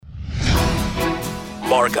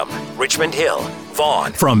Markham, Richmond Hill,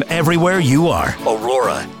 Vaughan. From everywhere you are.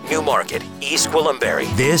 Aurora, Newmarket, East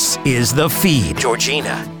Gwillimbury. This is The Feed.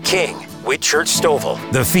 Georgina, King, Whitchurch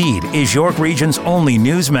Stouffville. The Feed is York Region's only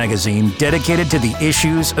news magazine dedicated to the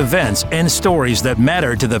issues, events, and stories that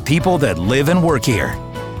matter to the people that live and work here.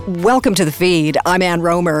 Welcome to The Feed. I'm Ann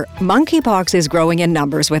Rohmer. Monkeypox is growing in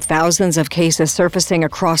numbers with thousands of cases surfacing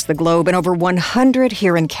across the globe and over 100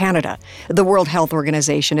 here in Canada. The World Health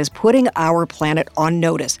Organization is putting our planet on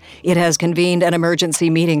notice. It has convened an emergency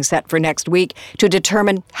meeting set for next week to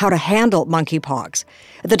determine how to handle monkeypox.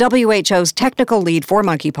 The WHO's technical lead for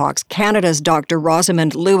monkeypox, Canada's Dr.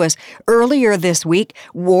 Rosamond Lewis, earlier this week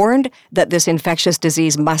warned that this infectious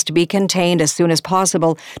disease must be contained as soon as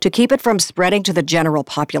possible to keep it from spreading to the general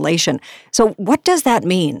population. So what does that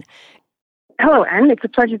mean? Hello, Anne. It's a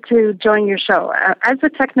pleasure to join your show. As the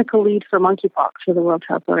technical lead for monkeypox for the World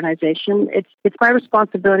Health Organization, it's my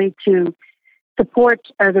responsibility to support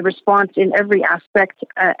the response in every aspect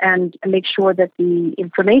and make sure that the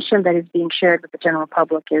information that is being shared with the general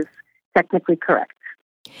public is technically correct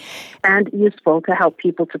and useful to help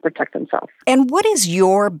people to protect themselves. And what is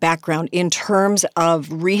your background in terms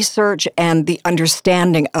of research and the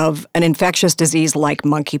understanding of an infectious disease like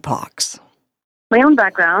monkeypox? My own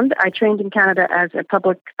background, I trained in Canada as a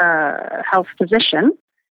public health physician,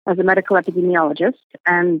 as a medical epidemiologist,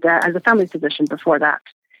 and as a family physician before that.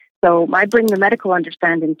 So I bring the medical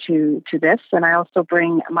understanding to this, and I also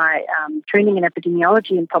bring my training in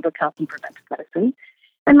epidemiology and public health and preventive medicine.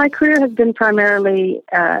 And my career has been primarily,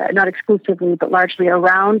 not exclusively, but largely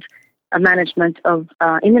around management of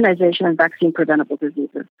immunization and vaccine-preventable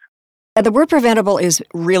diseases. The word preventable is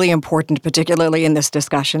really important, particularly in this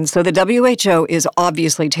discussion. So the WHO is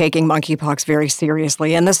obviously taking monkeypox very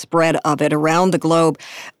seriously and the spread of it around the globe.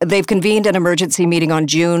 They've convened an emergency meeting on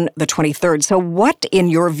June the 23rd. So what, in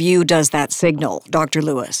your view, does that signal, Dr.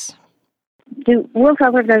 Lewis? The World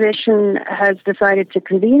Health Organization has decided to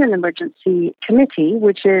convene an emergency committee,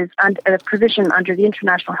 which is a provision under the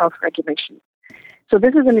International Health Regulations. So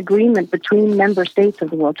this is an agreement between member states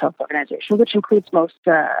of the World Health Organization, which includes most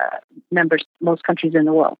countries in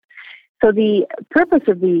the world. So the purpose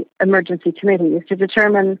of the emergency committee is to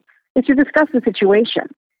discuss the situation.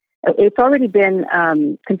 It's already been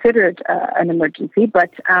considered an emergency,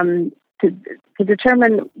 but to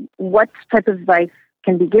determine what type of advice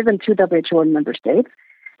can be given to WHO and member states,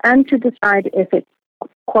 and to decide if it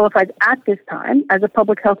qualifies at this time as a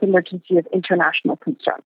public health emergency of international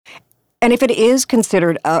concern. And if it is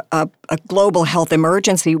considered a global health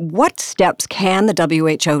emergency, what steps can the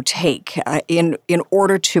WHO take in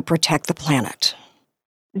order to protect the planet?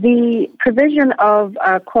 The provision of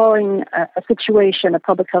calling a situation a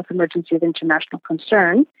public health emergency of international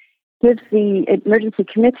concern gives the emergency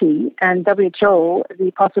committee and WHO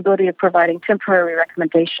the possibility of providing temporary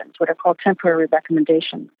recommendations, what are called temporary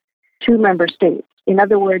recommendations, to member states. In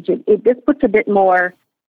other words, this puts a bit more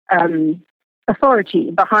authority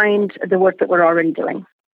behind the work that we're already doing.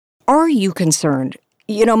 Are you concerned?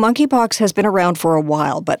 You know, monkeypox has been around for a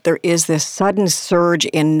while, but there is this sudden surge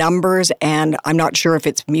in numbers, and I'm not sure if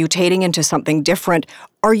it's mutating into something different.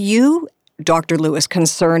 Are you, Dr. Lewis,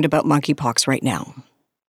 concerned about monkeypox right now?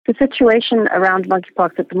 The situation around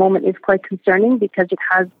monkeypox at the moment is quite concerning because it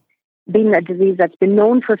has been a disease that's been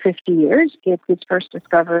known for 50 years. It was first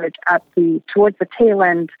discovered towards the tail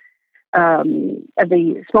end of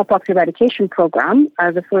the smallpox eradication program.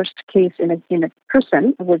 The first case in a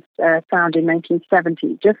person was found in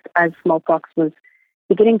 1970, just as smallpox was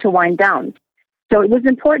beginning to wind down. So it was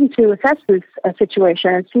important to assess this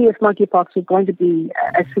situation and see if monkeypox was going to be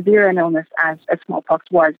as severe an illness as smallpox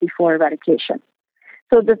was before eradication.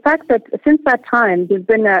 So the fact that since that time, there's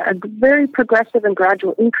been a very progressive and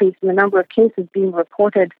gradual increase in the number of cases being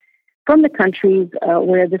reported from the countries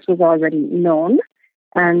where this was already known,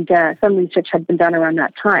 and some research had been done around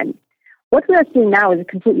that time. What we are seeing now is a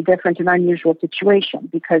completely different and unusual situation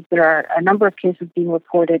because there are a number of cases being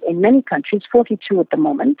reported in many countries, 42 at the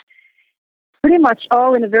moment, pretty much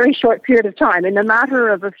all in a very short period of time. In a matter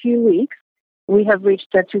of a few weeks, we have reached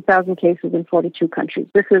 2,000 cases in 42 countries.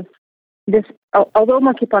 Although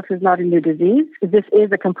monkeypox is not a new disease, this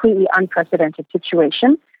is a completely unprecedented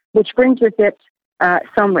situation, which brings with it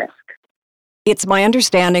some risk. It's my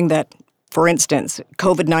understanding that, for instance,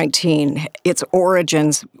 COVID-19, its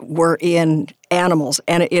origins were in animals.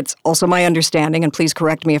 And it's also my understanding, and please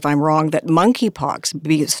correct me if I'm wrong, that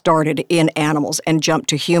monkeypox started in animals and jumped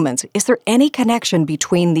to humans. Is there any connection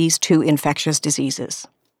between these two infectious diseases?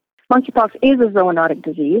 Monkeypox is a zoonotic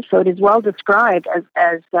disease, so it is well described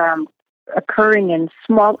as occurring in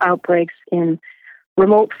small outbreaks in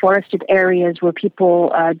remote forested areas where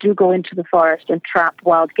people do go into the forest and trap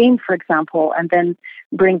wild game, for example, and then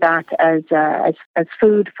bring that as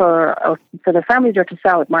food for their families or to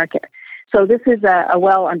sell at market. So this is a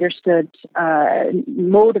well understood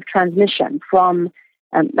mode of transmission from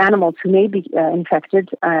animals who may be infected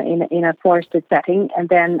in a forested setting, and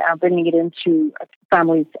then bringing it into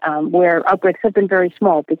families where outbreaks have been very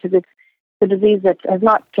small, because it's a disease that has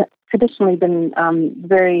not traditionally been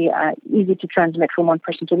very easy to transmit from one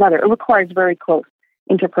person to another. It requires very close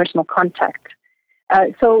interpersonal contact.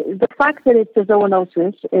 So the fact that it's a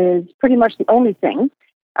zoonosis is pretty much the only thing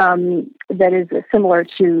that is similar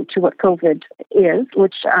to what COVID is,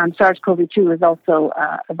 which SARS-CoV-2 is also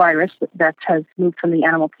a virus that has moved from the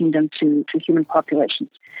animal kingdom to human populations.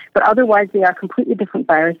 But otherwise, they are completely different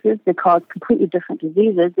viruses. They cause completely different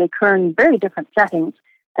diseases. They occur in very different settings,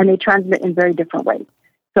 and they transmit in very different ways.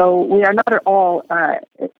 So we are not at all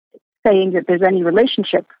saying that there's any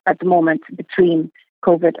relationship at the moment between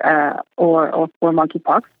COVID or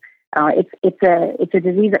monkeypox. It's a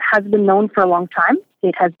disease that has been known for a long time.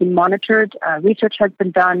 It has been monitored. Research has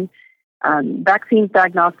been done. Vaccines,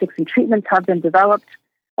 diagnostics, and treatments have been developed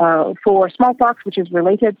for smallpox, which is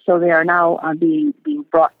related. So they are now being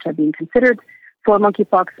considered for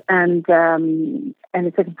monkeypox, and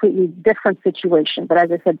it's a completely different situation. But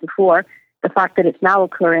as I said before, the fact that it's now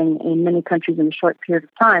occurring in many countries in a short period of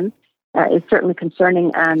time is certainly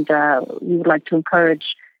concerning, and we would like to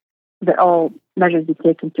encourage that all measures be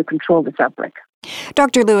taken to control this outbreak.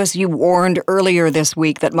 Dr. Lewis, you warned earlier this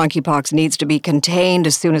week that monkeypox needs to be contained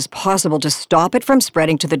as soon as possible to stop it from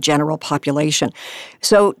spreading to the general population.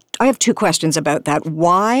 So I have two questions about that.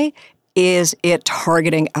 Why is it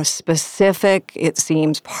targeting a specific, it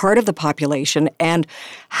seems, part of the population, and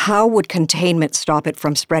how would containment stop it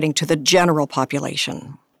from spreading to the general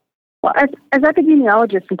population? Well, as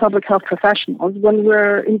epidemiologists and public health professionals, when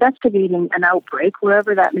we're investigating an outbreak,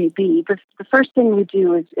 wherever that may be, the first thing we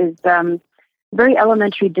do is very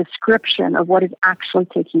elementary description of what is actually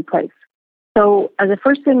taking place. So the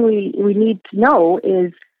first thing we need to know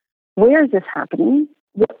is, where is this happening?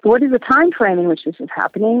 What is the time frame in which this is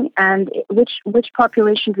happening, and which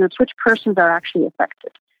population groups, which persons are actually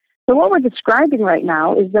affected? So what we're describing right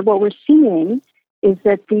now is that what we're seeing is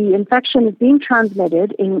that the infection is being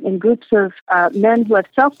transmitted in groups of men who have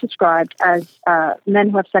self-described as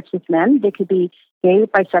men who have sex with men. They could be gay,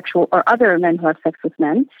 bisexual, or other men who have sex with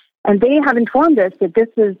men. And they have informed us that this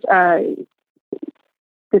is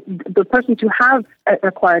the persons who have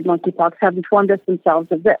acquired monkeypox have informed us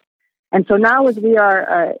themselves of this. And so now, as we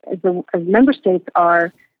are, as member states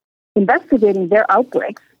are investigating their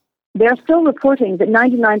outbreaks, they are still reporting that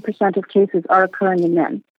 99% of cases are occurring in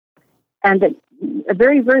men, and that a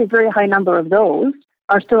very, very, very high number of those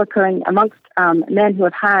are still occurring amongst men who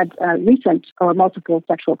have had recent or multiple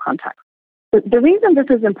sexual contacts. The reason this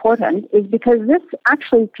is important is because this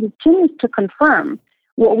actually continues to confirm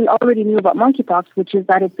what we already knew about monkeypox, which is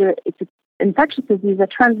that it's an infectious disease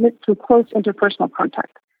that transmits through close interpersonal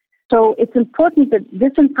contact. So it's important that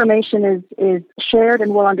this information is shared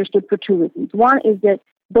and well understood for two reasons. One is that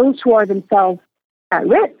those who are themselves at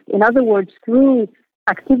risk, in other words, through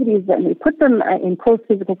activities that may put them in close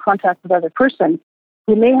physical contact with other persons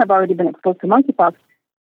who may have already been exposed to monkeypox,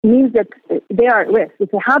 means that they are at risk. If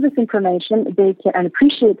they have this information, they can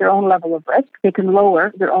appreciate their own level of risk. They can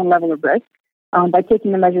lower their own level of risk by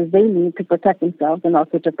taking the measures they need to protect themselves and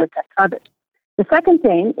also to protect others. The second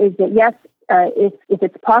thing is that, yes, if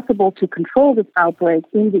it's possible to control this outbreak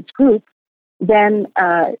in this group, then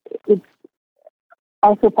it's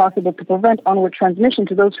also possible to prevent onward transmission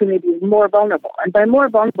to those who may be more vulnerable. And by more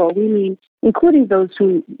vulnerable, we mean including those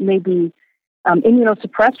who may be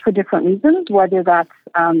immunosuppressed for different reasons, whether that's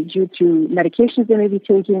due to medications they may be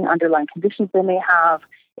taking, underlying conditions they may have,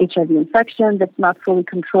 HIV infection that's not fully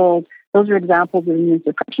controlled. Those are examples of immune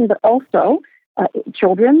suppression, but also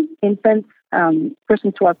children, infants,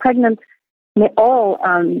 persons who are pregnant may all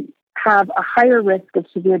have a higher risk of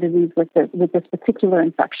severe disease with this particular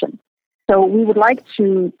infection. So we would like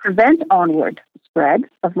to prevent onward spread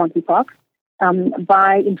of monkeypox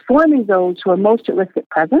by informing those who are most at risk at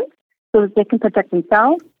present, so that they can protect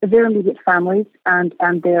themselves, their immediate families, and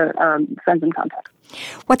their friends and contacts.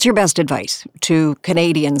 What's your best advice to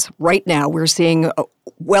Canadians right now? We're seeing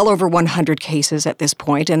well over 100 cases at this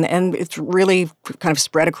point, and it's really kind of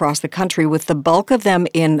spread across the country, with the bulk of them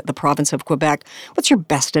in the province of Quebec. What's your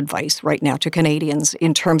best advice right now to Canadians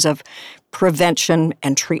in terms of prevention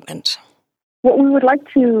and treatment? What we would like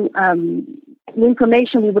to, the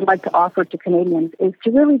information we would like to offer to Canadians is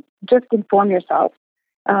to really just inform yourself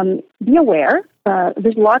Be aware.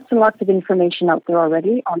 There's lots and lots of information out there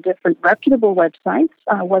already on different reputable websites,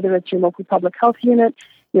 whether it's your local public health unit,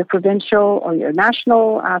 your provincial or your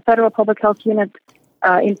national federal public health unit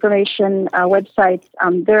information websites.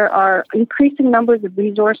 There are increasing numbers of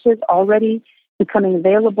resources already becoming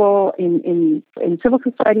available in civil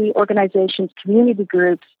society organizations, community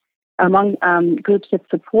groups, among groups that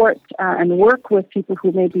support and work with people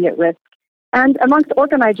who may be at risk, and amongst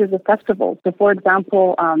organizers of festivals. So, for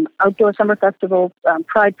example, outdoor summer festivals,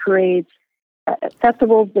 pride parades,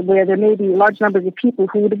 festivals where there may be large numbers of people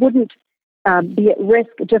who wouldn't be at risk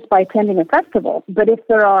just by attending a festival. But if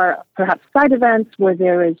there are perhaps side events where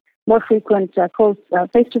there is more frequent close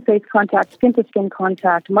face-to-face contact, skin-to-skin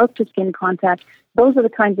contact, mouth-to-skin contact, those are the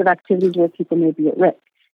kinds of activities where people may be at risk.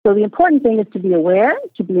 So the important thing is to be aware,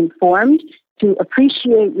 to be informed, to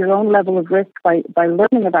appreciate your own level of risk by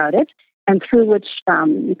learning about it, and through which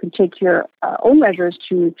you can take your own measures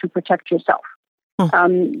to protect yourself.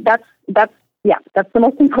 That's the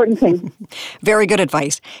most important thing. Very good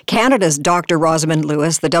advice. Canada's Dr. Rosamond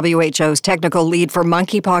Lewis, the WHO's technical lead for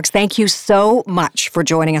monkeypox, thank you so much for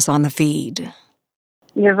joining us on the feed.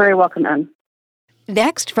 You're very welcome, Anne.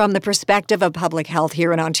 Next, from the perspective of public health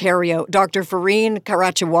here in Ontario, Dr. Fareen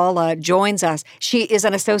Karachiwala joins us. She is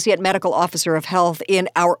an Associate Medical Officer of Health in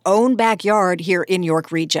our own backyard here in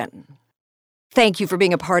York Region. Thank you for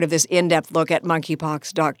being a part of this in-depth look at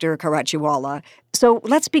monkeypox, Dr. Karachiwala. So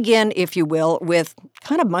let's begin, if you will, with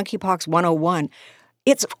kind of monkeypox 101.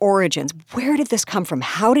 Its origins. Where did this come from?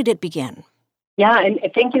 How did it begin? Yeah, and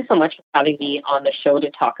thank you so much for having me on the show to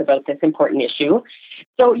talk about this important issue.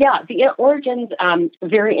 So yeah, the origins,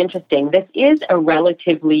 very interesting. This is a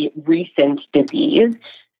relatively recent disease.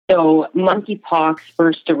 So monkeypox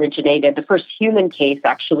first originated, the first human case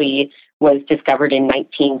actually was discovered in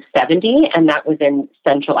 1970, and that was in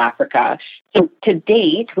Central Africa. So to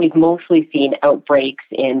date, we've mostly seen outbreaks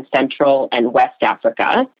in Central and West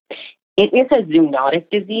Africa. It is a zoonotic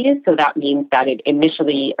disease, so that means that it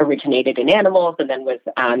initially originated in animals and then was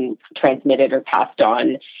transmitted or passed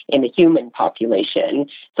on in the human population.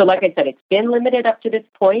 So like I said, it's been limited up to this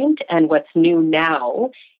point, and what's new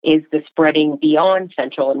now is the spreading beyond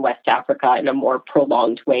Central and West Africa in a more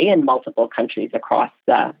prolonged way in multiple countries across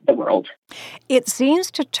the world. It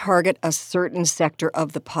seems to target a certain sector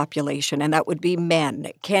of the population, and that would be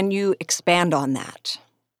men. Can you expand on that?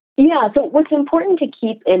 Yeah, so what's important to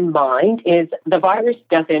keep in mind is the virus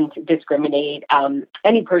doesn't discriminate.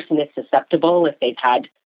 Any person is susceptible if they've had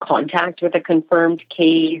contact with a confirmed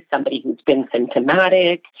case, somebody who's been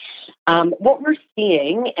symptomatic. What we're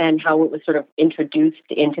seeing and how it was sort of introduced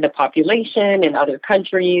into the population in other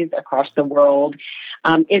countries across the world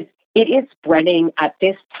is it is spreading at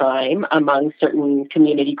this time among certain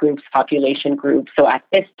community groups, population groups. So at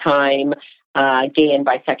this time, gay and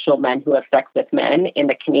bisexual men who have sex with men. In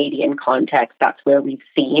the Canadian context, that's where we've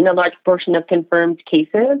seen a large portion of confirmed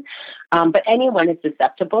cases. But anyone is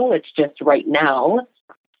susceptible. It's just right now,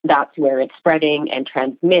 that's where it's spreading and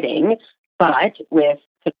transmitting. But with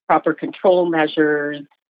the proper control measures,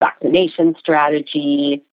 vaccination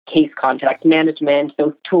strategy, case contact management,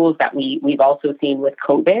 those tools that we've also seen with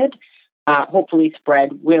COVID, hopefully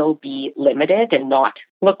spread will be limited and not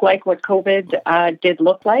look like what COVID did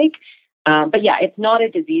look like. But yeah, it's not a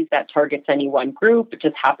disease that targets any one group. It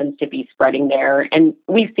just happens to be spreading there. And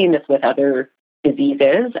we've seen this with other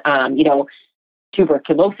diseases.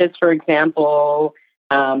 Tuberculosis, for example,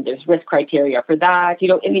 there's risk criteria for that.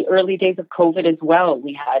 In the early days of COVID as well,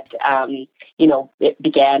 we had, it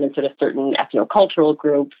began in sort of certain ethnocultural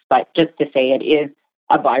groups. But just to say, it is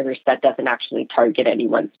a virus that doesn't actually target any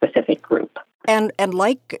one specific group. And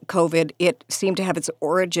like COVID, it seemed to have its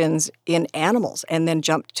origins in animals and then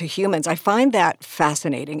jumped to humans. I find that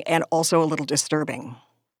fascinating and also a little disturbing.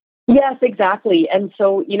 Yes, exactly. And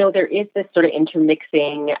so, there is this sort of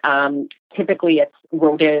intermixing. Typically, it's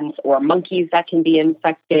rodents or monkeys that can be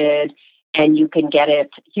infected, and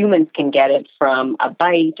humans can get it from a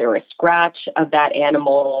bite or a scratch of that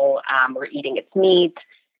animal or eating its meat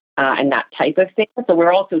and that type of thing. So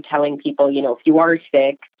we're also telling people, if you are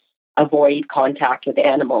sick, avoid contact with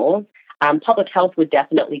animals. Public health would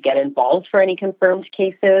definitely get involved for any confirmed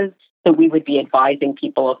cases. So we would be advising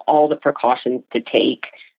people of all the precautions to take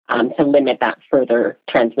to limit that further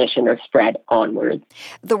transmission or spread onwards.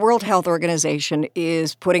 The World Health Organization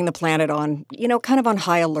is putting the planet on, kind of on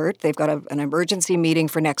high alert. They've got an emergency meeting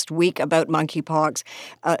for next week about monkeypox.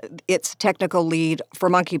 Its technical lead for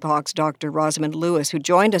monkeypox, Dr. Rosamond Lewis, who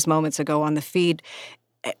joined us moments ago on the feed,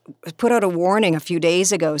 put out a warning a few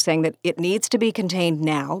days ago saying that it needs to be contained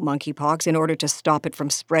now, monkeypox, in order to stop it from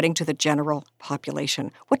spreading to the general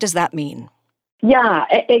population. What does that mean? Yeah,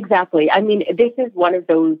 exactly. I mean, this is one of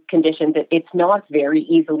those conditions that it's not very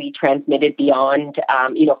easily transmitted beyond,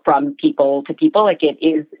 from people to people. Like, it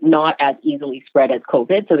is not as easily spread as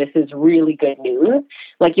COVID. So this is really good news.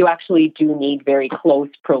 Like, you actually do need very close,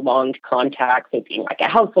 prolonged contact, so being like a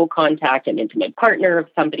household contact, an intimate partner of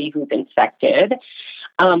somebody who's infected.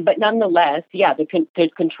 But nonetheless, the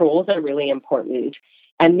controls are really important.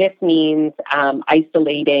 And this means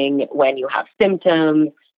isolating when you have symptoms.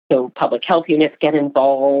 So public health units get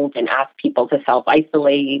involved and ask people to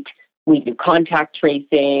self-isolate. We do contact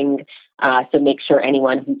tracing, so make sure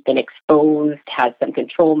anyone who's been exposed has some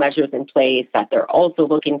control measures in place, that they're also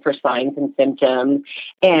looking for signs and symptoms.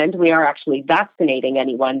 And we are actually vaccinating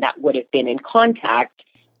anyone that would have been in contact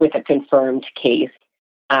with a confirmed case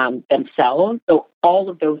themselves. So all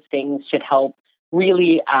of those things should help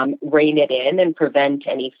really rein it in and prevent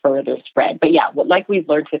any further spread. But like we've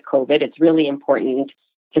learned with COVID, it's really important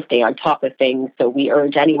to stay on top of things. So we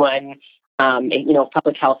urge anyone, if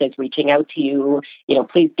public health is reaching out to you,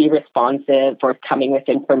 please be responsive, forthcoming with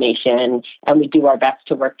information, and we do our best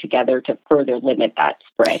to work together to further limit that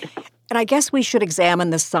spread. And I guess we should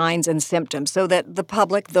examine the signs and symptoms so that the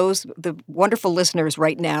public, the wonderful listeners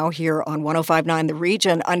right now here on 105.9 The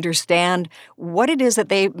Region, understand what it is that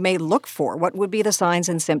they may look for. What would be the signs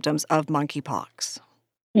and symptoms of monkeypox?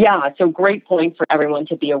 Yeah, so great point for everyone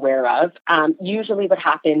to be aware of. Usually what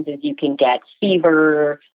happens is you can get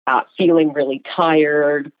fever, feeling really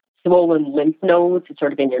tired, swollen lymph nodes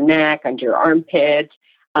sort of in your neck, under your armpits,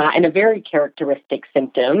 and a very characteristic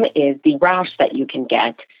symptom is the rash that you can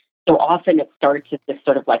get. So often it starts as just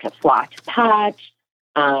sort of like a flat patch,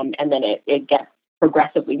 and then it gets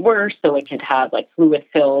progressively worse. So it could have like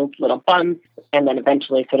fluid-filled little bumps, and then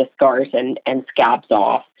eventually sort of scars and scabs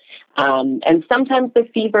off. And sometimes the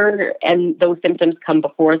fever and those symptoms come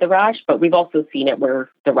before the rash, but we've also seen it where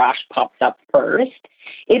the rash pops up first.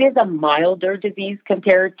 It is a milder disease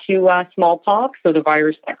compared to smallpox. So the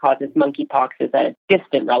virus that causes monkeypox is a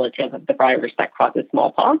distant relative of the virus that causes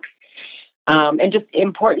smallpox. And just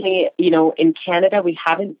importantly, in Canada, we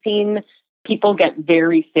haven't seen people get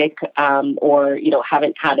very sick or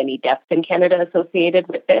haven't had any deaths in Canada associated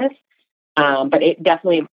with this. But it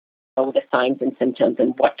definitely know the signs and symptoms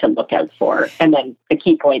and what to look out for. And then the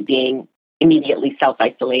key point being immediately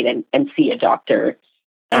self-isolate and see a doctor,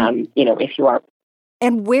 if you are.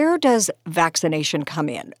 And where does vaccination come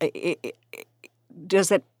in?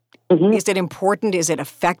 Does it Is it important? Is it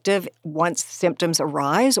effective once symptoms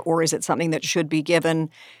arise, or is it something that should be given,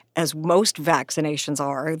 as most vaccinations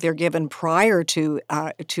are, they're given prior to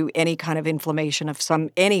any kind of inflammation of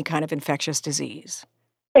any kind of infectious disease?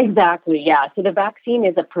 Exactly, yeah. So the vaccine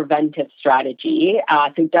is a preventive strategy,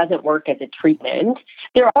 so it doesn't work as a treatment.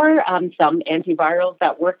 There are some antivirals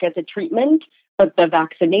that work as a treatment, but the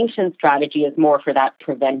vaccination strategy is more for that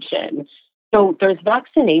prevention. So there's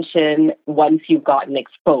vaccination once you've gotten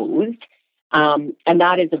exposed, and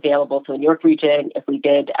that is available. So in York Region, if we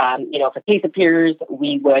did, if a case appears,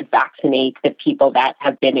 we would vaccinate the people that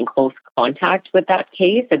have been in close contact with that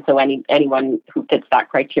case. And so anyone who fits that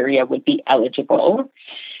criteria would be eligible.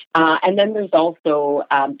 And then there's also,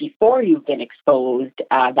 before you've been exposed,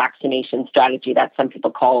 vaccination strategy that some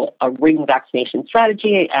people call a ring vaccination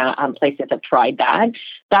strategy. Places have tried that.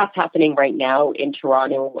 That's happening right now in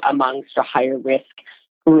Toronto amongst a higher risk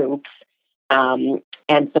groups.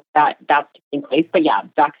 And so that's taking place. But yeah,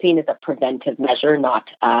 vaccine is a preventive measure, not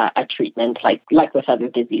a treatment like with other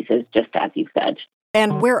diseases, just as you said.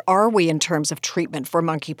 And where are we in terms of treatment for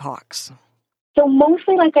monkeypox? So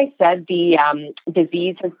mostly, like I said, the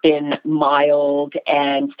disease has been mild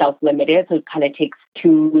and self-limited. So it kind of takes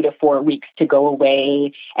 2 to 4 weeks to go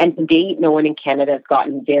away. And to date, no one in Canada has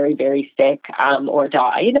gotten very, very sick or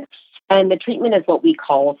died. And the treatment is what we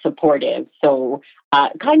call supportive. So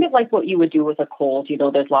kind of like what you would do with a cold.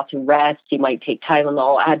 There's lots of rest. You might take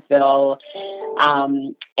Tylenol, Advil.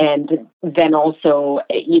 And then also,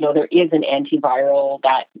 there is an antiviral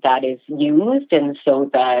that is used. And so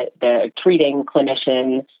the treating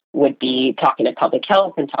clinician would be talking to public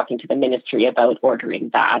health and talking to the ministry about ordering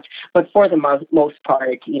that. But for the most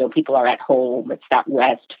part, people are at home. It's that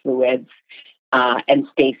rest, fluids, and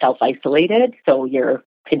stay self-isolated. So you're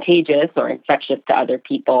contagious or infectious to other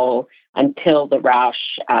people until the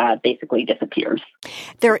rash basically disappears.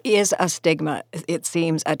 There is a stigma, it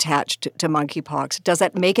seems, attached to monkeypox. Does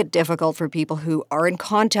that make it difficult for people who are in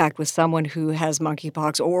contact with someone who has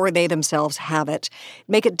monkeypox, or they themselves have it,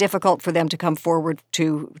 make it difficult for them to come forward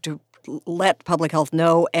to let public health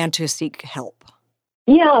know and to seek help?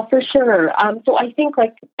 Yeah, for sure. So I think,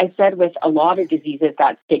 like I said, with a lot of diseases,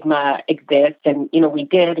 that stigma exists. And, we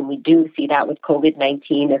did and we do see that with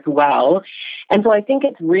COVID-19 as well. And so I think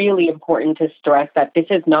it's really important to stress that this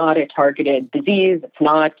is not a targeted disease. It's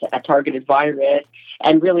not a targeted virus.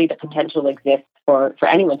 And really the potential exists for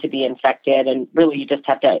anyone to be infected. And really you just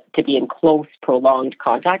have to be in close, prolonged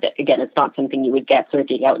contact. Again, it's not something you would get sort of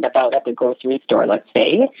being out and about at the grocery store, let's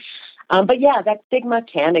say. But yeah, that stigma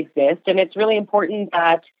can exist, and it's really important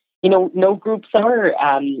that, no groups are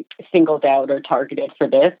singled out or targeted for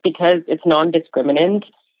this because it's non-discriminant,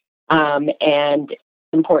 and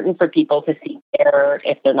important for people to seek care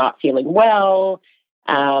if they're not feeling well.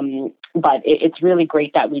 But it's really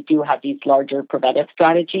great that we do have these larger preventive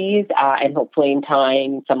strategies, and hopefully in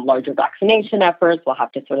time, some larger vaccination efforts. We'll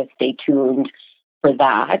have to sort of stay tuned for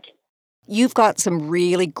that. You've got some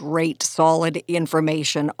really great, solid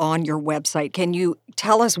information on your website. Can you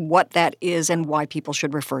tell us what that is and why people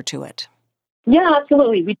should refer to it? Yeah,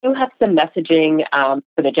 absolutely. We do have some messaging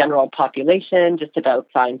for the general population, just about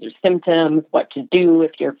signs or symptoms, what to do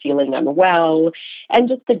if you're feeling unwell, and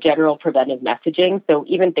just the general preventive messaging. So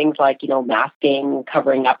even things like, masking,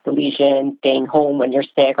 covering up the lesion, staying home when you're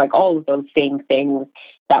sick, like all of those same things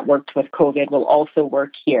that worked with COVID will also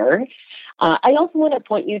work here. I also want to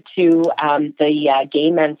point you to the Gay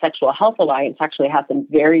Men's Sexual Health Alliance actually has some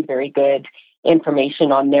very, very good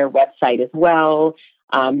information on their website as well.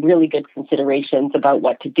 Really good considerations about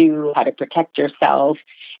what to do, how to protect yourself.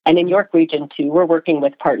 And in York Region, too, we're working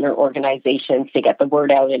with partner organizations to get the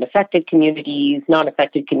word out in affected communities,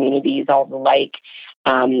 non-affected communities, all the like,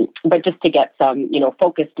 but just to get some,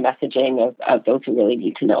 focused messaging of those who really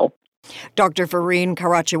need to know. Dr. Fareen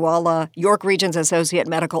Karachiwala, York Region's Associate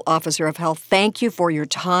Medical Officer of Health, thank you for your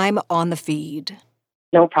time on the feed.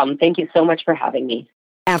 No problem. Thank you so much for having me.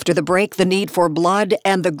 After the break, the need for blood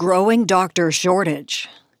and the growing doctor shortage.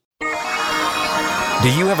 Do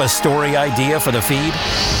you have a story idea for the feed?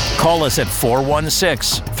 Call us at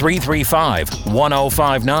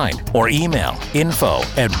 416-335-1059 or email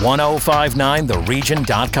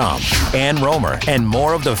info@1059theregion.com. Ann Rohmer and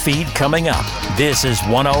more of the feed coming up. This is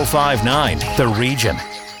 1059 The Region.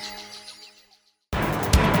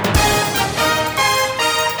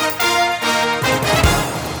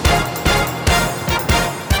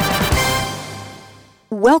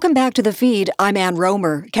 Welcome back to the feed. I'm Ann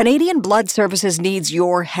Rohmer. Canadian Blood Services needs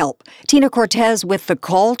your help. Tina Cortese with the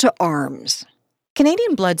call to arms.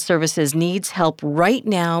 Canadian Blood Services needs help right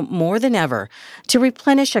now more than ever to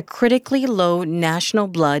replenish a critically low national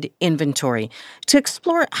blood inventory. To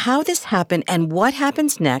explore how this happened and what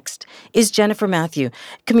happens next is Jennifer Matthew,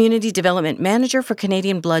 Community Development Manager for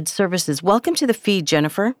Canadian Blood Services. Welcome to the feed,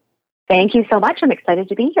 Jennifer. Thank you so much. I'm excited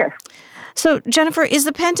to be here. So, Jennifer, is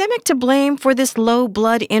the pandemic to blame for this low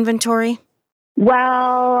blood inventory?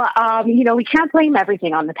 Well, we can't blame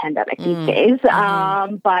everything on the pandemic these days,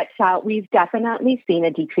 but we've definitely seen a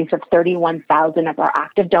decrease of 31,000 of our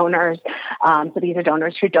active donors. So these are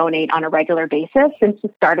donors who donate on a regular basis since the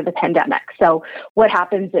start of the pandemic. So what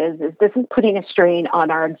happens is this is putting a strain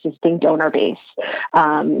on our existing donor base.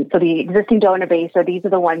 So the existing donor base, these are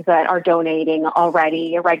the ones that are donating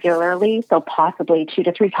already regularly, so possibly 2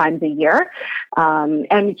 to 3 times a year.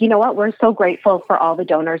 And you know what? We're so grateful for all the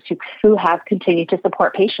donors who have continued to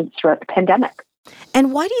support patients throughout the pandemic.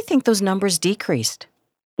 And why do you think those numbers decreased?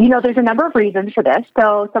 There's a number of reasons for this.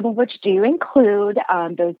 So some of which do include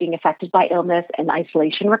those being affected by illness and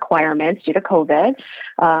isolation requirements due to COVID.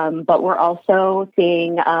 But we're also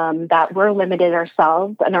seeing that we're limited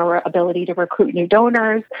ourselves in our ability to recruit new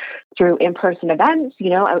donors through in-person events,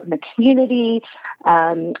 out in the community.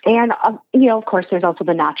 And of course, there's also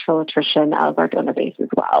the natural attrition of our donor base as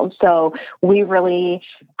well. So we really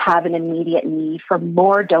have an immediate need for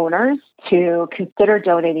more donors to consider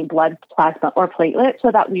donating blood, plasma, or platelets so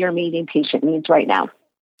that we are meeting patient needs right now.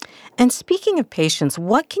 And speaking of patients,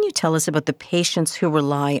 what can you tell us about the patients who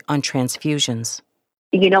rely on transfusions?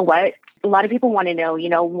 You know what? A lot of people want to know,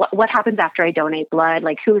 what happens after I donate blood?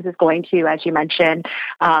 Like, who is this going to, as you mentioned?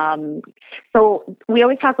 So we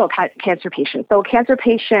always talk about cancer patients. So a cancer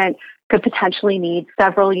patient could potentially need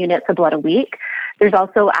several units of blood a week. There's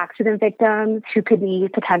also accident victims who could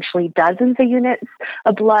need potentially dozens of units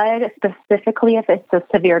of blood, specifically if it's a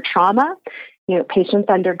severe trauma. Patients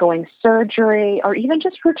undergoing surgery or even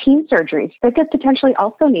just routine surgeries, they could potentially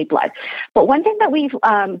also need blood. But one thing that we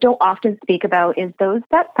don't often speak about is those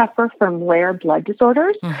that suffer from rare blood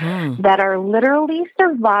disorders that are literally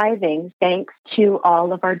surviving thanks to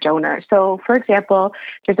all of our donors. So, for example,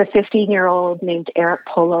 there's a 15-year-old named Eric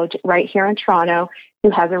Polo right here in Toronto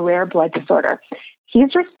who has a rare blood disorder.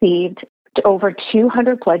 He's received over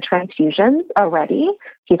 200 blood transfusions already.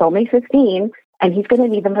 He's only 15, and he's going to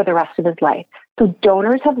need them for the rest of his life. So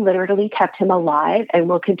donors have literally kept him alive and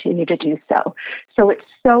will continue to do so. So it's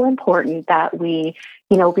so important that we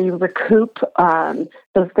recoup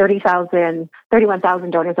those 31,000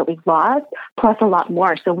 donors that we've lost, plus a lot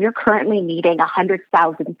more. So we're currently needing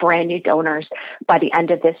 100,000 brand new donors by the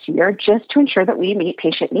end of this year, just to ensure that we meet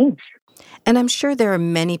patient needs. And I'm sure there are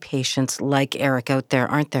many patients like Eric out there,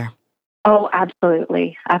 aren't there? Oh,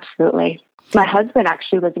 absolutely. Absolutely. My husband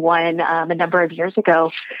actually was one a number of years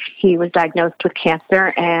ago. He was diagnosed with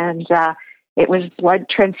cancer, and it was blood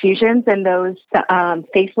transfusions and those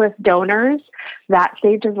faceless donors that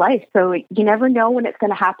saved his life. So you never know when it's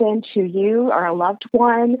going to happen to you or a loved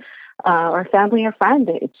one or family or friend.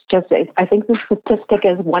 It's just, I think the statistic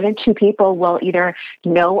is 1 in 2 people will either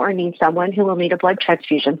know or need someone who will need a blood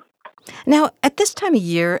transfusion. Now, at this time of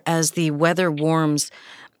year, as the weather warms,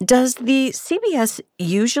 does the CBS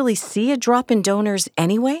usually see a drop in donors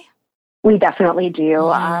anyway? We definitely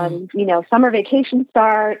do. Summer vacation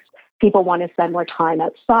starts. People want to spend more time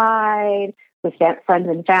outside with friends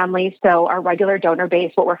and family. So our regular donor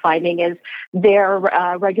base, what we're finding is their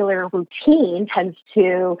regular routine tends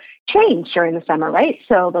to change during the summer, right?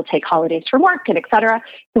 So they'll take holidays from work and et cetera.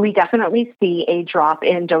 So we definitely see a drop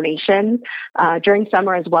in donations during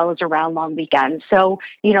summer as well as around long weekends. So,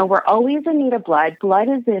 we're always in need of blood. Blood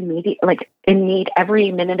is in need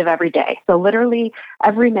every minute of every day. So literally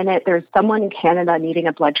every minute there's someone in Canada needing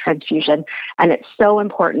a blood transfusion. And it's so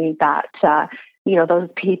important that those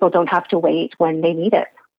people don't have to wait when they need it.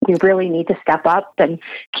 We really need to step up and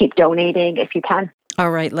keep donating if you can.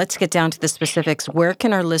 All right, let's get down to the specifics. Where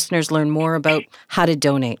can our listeners learn more about how to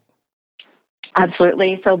donate?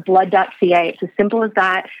 Absolutely. So blood.ca, it's as simple as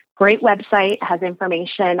that. Great website, has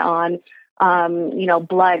information on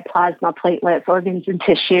blood, plasma, platelets, organs and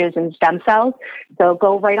tissues, and stem cells. So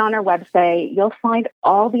go right on our website. You'll find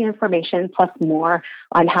all the information plus more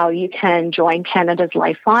on how you can join Canada's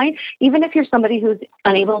Lifeline. Even if you're somebody who's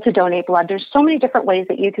unable to donate blood, there's so many different ways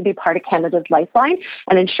that you can be part of Canada's Lifeline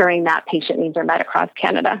and ensuring that patient needs are met across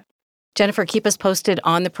Canada. Jennifer, keep us posted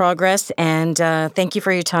on the progress, and thank you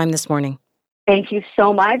for your time this morning. Thank you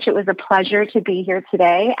so much. It was a pleasure to be here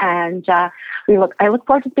today, and I look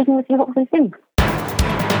forward to speaking with you hopefully soon.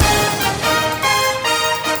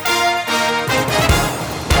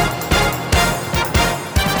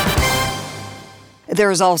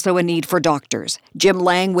 There is also a need for doctors. Jim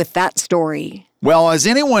Lang with that story. Well, as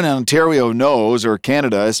anyone in Ontario knows, or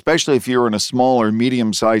Canada, especially if you're in a small or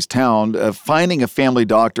medium-sized town, finding a family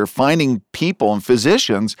doctor, finding people and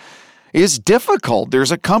physicians is difficult.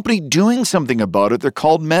 There's a company doing something about it. They're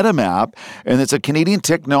called Medimap, and it's a Canadian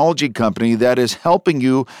technology company that is helping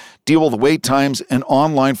you deal with wait times and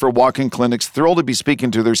online for walk-in clinics. Thrilled to be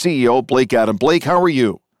speaking to their CEO, Blake Adam. Blake, how are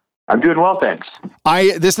you? I'm doing well, thanks.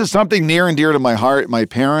 This is something near and dear to my heart. My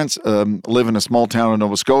parents live in a small town in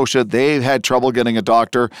Nova Scotia. They had trouble getting a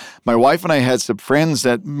doctor. My wife and I had some friends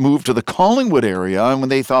that moved to the Collingwood area, and when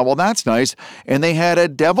they thought, well, that's nice, and they had a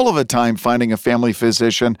devil of a time finding a family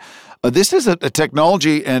physician. This is a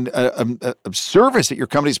technology and a service that your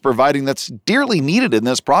company is providing that's dearly needed in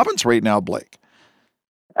this province right now, Blake.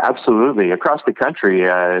 Absolutely. Across the country,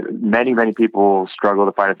 many people struggle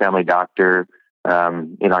to find a family doctor.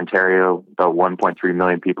 In Ontario, about 1.3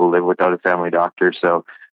 million people live without a family doctor. So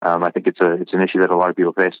I think it's an issue that a lot of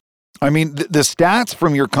people face. I mean, the stats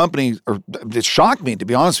from your company, it shocked me, to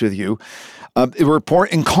be honest with you. A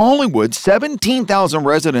report in Collingwood, 17,000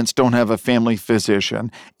 residents don't have a family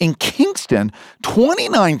physician. In Kingston,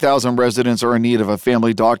 29,000 residents are in need of a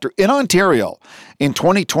family doctor. In Ontario, in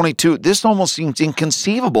 2022, this almost seems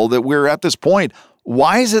inconceivable that we're at this point.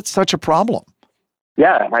 Why is it such a problem?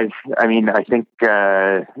 Yeah, I think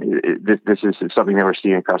this is something that we're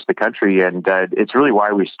seeing across the country, and it's really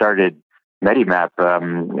why we started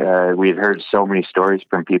Medimap. We've heard so many stories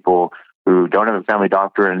from people who don't have a family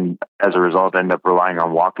doctor and as a result end up relying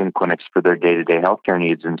on walk-in clinics for their day-to-day healthcare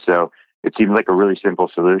needs. And so it seems like a really simple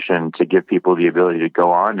solution to give people the ability to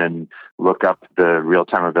go on and look up the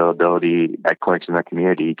real-time availability at clinics in their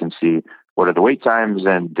community. You can see what are the wait times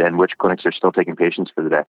and which clinics are still taking patients for the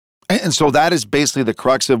day. And so that is basically the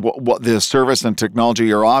crux of what the service and technology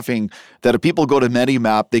you're offering, that if people go to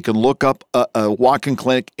Medimap, they can look up a walk-in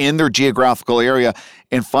clinic in their geographical area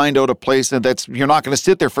and find out a place that's you're not going to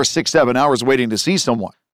sit there for 6-7 hours waiting to see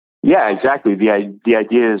someone. Yeah, exactly. The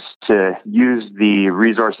idea is to use the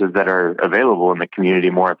resources that are available in the community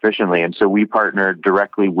more efficiently. And so we partner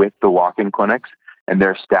directly with the walk-in clinics, and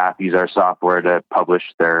their staff use our software to publish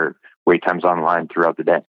their wait times online throughout the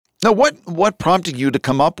day. Now, what prompted you to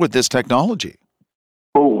come up with this technology?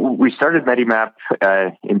 Well, we we started Medimap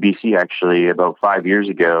in BC actually about 5 years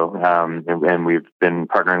ago, and we've been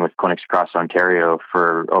partnering with clinics across Ontario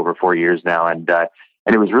for over 4 years now. And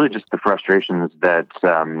it was really just the frustrations that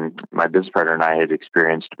my business partner and I had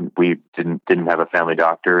experienced. We didn't have a family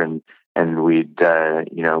doctor, and we'd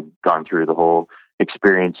gone through the whole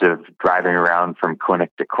experience of driving around from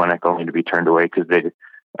clinic to clinic only to be turned away because they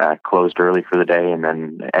closed early for the day, and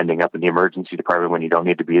then ending up in the emergency department when you don't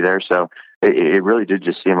need to be there. So it really did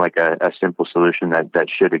just seem like a simple solution that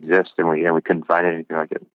should exist, and we couldn't find anything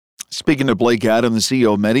like it. Speaking to Blake Adam, the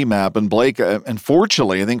CEO of Medimap, and Blake,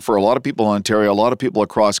 unfortunately, I think for a lot of people in Ontario, a lot of people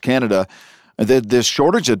across Canada, this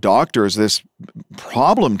shortage of doctors, this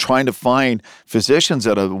problem trying to find physicians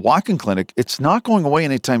at a walk-in clinic, it's not going away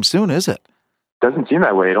anytime soon, is it? Doesn't seem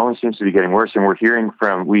that way. It only seems to be getting worse, and we're hearing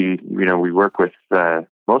from we work with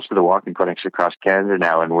most of the walk-in clinics across Canada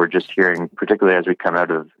now, and we're just hearing, particularly as we come out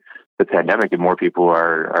of the pandemic, and more people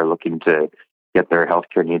are looking to get their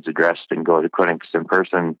healthcare needs addressed and go to clinics in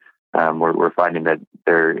person. We're finding that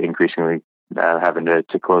they're increasingly having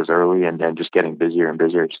to close early and just getting busier and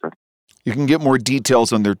busier. So. You can get more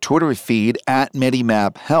details on their Twitter feed at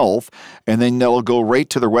Medimap Health, and then they'll go right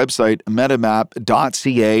to their website,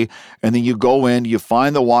 medimap.ca, and then you go in, you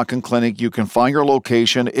find the walk-in clinic, you can find your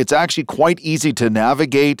location. It's actually quite easy to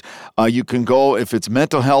navigate. You can go if it's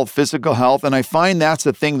mental health, physical health, and I find that's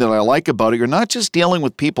the thing that I like about it. You're not just dealing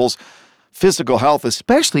with people's physical health,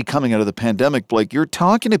 especially coming out of the pandemic, Blake. You're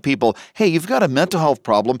talking to people, hey, you've got a mental health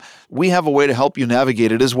problem. We have a way to help you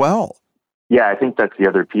navigate it as well. Yeah, I think that's the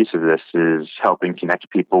other piece of this is helping connect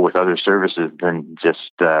people with other services than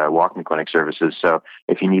just walk-in clinic services. So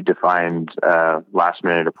if you need to find a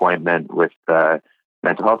last-minute appointment with a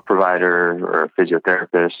mental health provider or a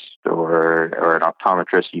physiotherapist or an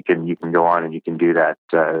optometrist, you can go on and you can do that.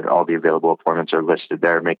 All the available appointments are listed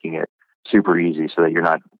there, making it super easy so that you're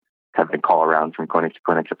not having to call around from clinic to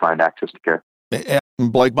clinic to find access to care.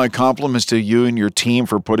 Blake, my compliments to you and your team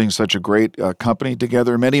for putting such a great company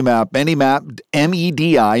together. Medimap,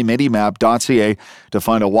 M-E-D-I, medimap.ca to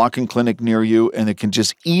find a walk-in clinic near you, and it can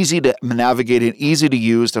just easy to navigate and easy to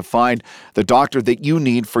use to find the doctor that you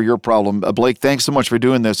need for your problem. Blake, thanks so much for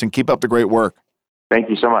doing this, and keep up the great work. Thank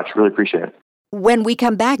you so much. Really appreciate it. When we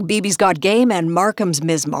come back, Bibi's Got Game and Markham's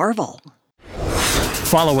Ms. Marvel.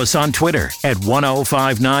 Follow us on Twitter at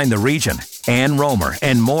 1059 The Region. Ann Rohmer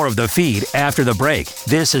and more of the feed after the break.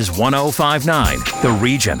 This is 1059 The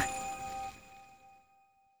Region.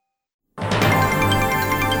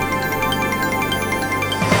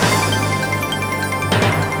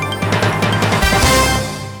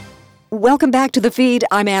 Welcome back to the feed.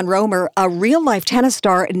 I'm Ann Rohmer. A real-life tennis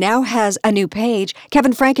star now has a new page.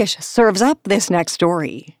 Kevin Frankish serves up this next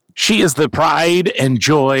story. She is the pride and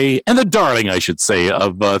joy and the darling, I should say,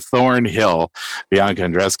 of Thornhill. Bianca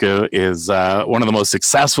Andreescu is one of the most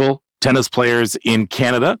successful tennis players in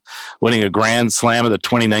Canada, winning a Grand Slam at the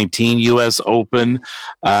 2019 U.S. Open,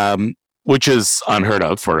 which is unheard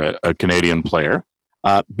of for a Canadian player.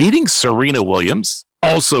 Beating Serena Williams,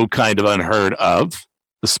 also kind of unheard of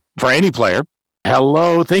for any player.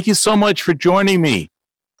 Hello, thank you so much for joining me.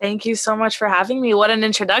 Thank you so much for having me. What an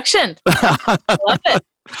introduction. I love it.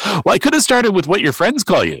 Well, I could have started with what your friends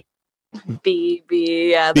call you.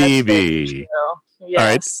 Bibi. Yeah, that's Bibi. Yes. All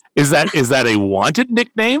right. Is that a wanted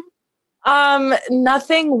nickname?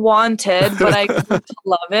 Nothing wanted, but I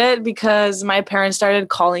love it because my parents started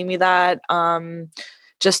calling me that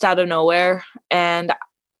just out of nowhere. And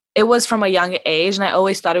it was from a young age. And I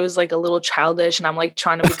always thought it was like a little childish. And I'm like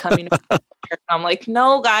trying to become, I'm like,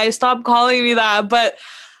 no, guys, stop calling me that. But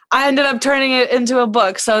I ended up turning it into a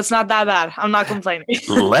book, so it's not that bad. I'm not complaining.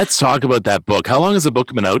 Let's talk about that book. How long has the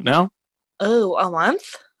book been out now? Oh, a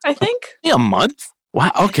month, I think. Yeah, a month?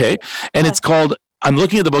 Wow, okay. And it's called, I'm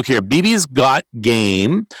looking at the book here, Bibi's Got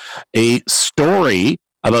Game, a story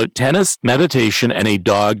about tennis, meditation, and a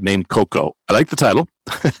dog named Coco. I like the title.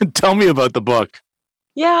 Tell me about the book.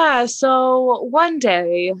 Yeah, so one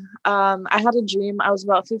day I had a dream. I was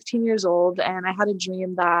about 15 years old, and I had a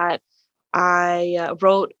dream that I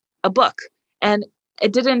wrote a book, and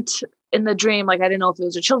it didn't in the dream, like I didn't know if it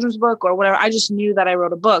was a children's book or whatever. I just knew that I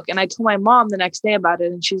wrote a book, and I told my mom the next day about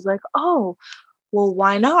it, and she's like, oh, well,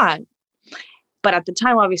 why not? But at the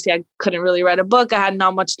time, obviously, I couldn't really write a book. I had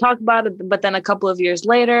not much to talk about it. But then a couple of years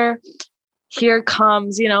later, here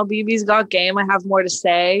comes, Bibi's Got Game. I have more to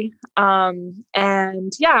say.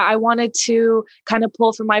 And yeah, I wanted to kind of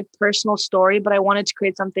pull from my personal story, but I wanted to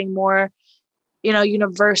create something more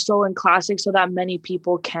universal and classic so that many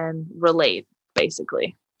people can relate,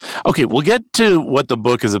 basically. Okay, we'll get to what the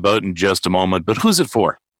book is about in just a moment, but who's it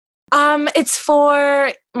for? It's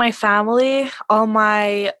for my family, all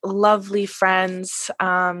my lovely friends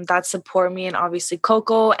that support me, and obviously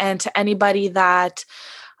Coco, and to anybody that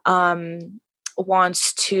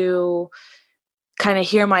wants to kind of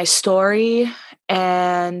hear my story,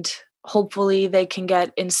 and hopefully they can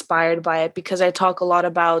get inspired by it, because I talk a lot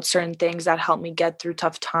about certain things that help me get through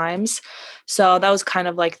tough times. So that was kind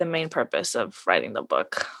of like the main purpose of writing the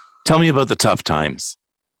book. Tell me about the tough times.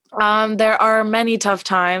 There are many tough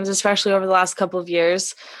times, especially over the last couple of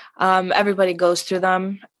years. Everybody goes through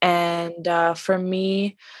them. And for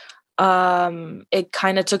me, it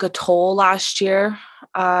kind of took a toll last year.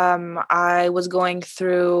 I was going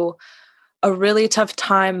through a really tough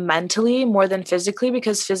time mentally more than physically,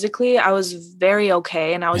 because physically I was very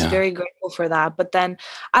okay and I was very grateful for that. But then,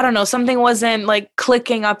 I don't know, something wasn't like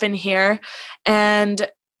clicking up in here. And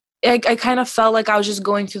I kind of felt like I was just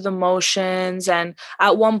going through the motions. And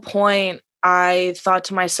at one point I thought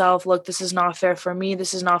to myself, look, this is not fair for me.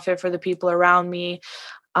 This is not fair for the people around me.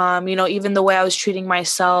 Even the way I was treating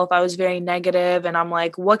myself, I was very negative, and I'm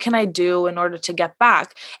like, what can I do in order to get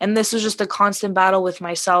back? And this was just a constant battle with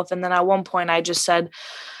myself. And then at one point I just said,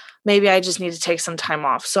 maybe I just need to take some time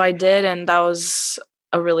off. So I did. And that was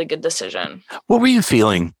a really good decision. What were you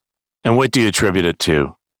feeling, and what do you attribute it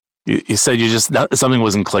to? You said something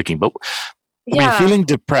wasn't clicking, but were you feeling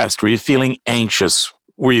depressed? Were you feeling anxious?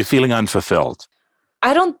 Were you feeling unfulfilled?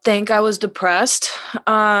 I don't think I was depressed.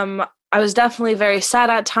 I was definitely very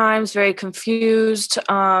sad at times, very confused,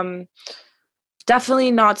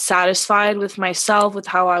 definitely not satisfied with myself, with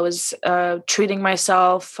how I was treating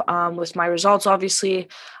myself, with my results, obviously.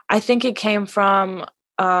 I think it came from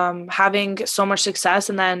having so much success,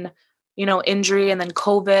 and then injury, and then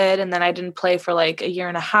COVID, and then I didn't play for like a year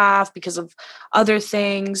and a half because of other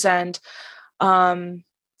things. And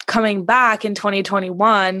coming back in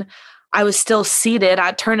 2021, I was still seated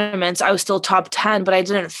at tournaments. I was still top 10, but I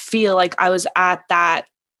didn't feel like I was at that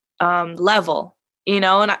level,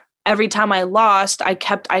 and every time I lost, I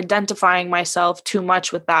kept identifying myself too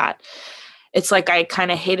much with that. It's like I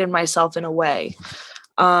kind of hated myself in a way.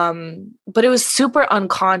 But it was super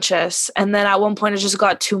unconscious. And then at one point it just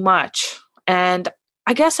got too much. And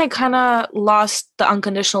I guess I kind of lost the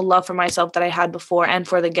unconditional love for myself that I had before and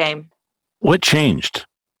for the game. What changed?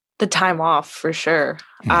 The time off, for sure.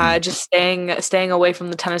 Just staying away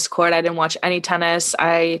from the tennis court. I didn't watch any tennis.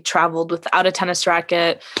 I traveled without a tennis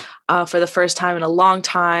racket for the first time in a long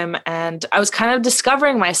time. And I was kind of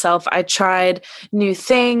discovering myself. I tried new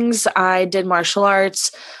things. I did martial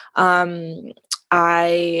arts.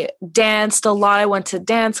 I danced a lot. I went to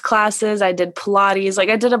dance classes. I did Pilates.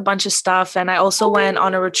 I did a bunch of stuff. And I also went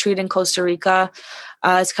on a retreat in Costa Rica.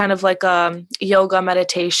 It's kind of like a yoga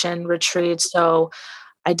meditation retreat. So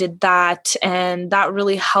I did that. And that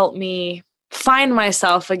really helped me find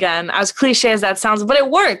myself again, as cliche as that sounds, but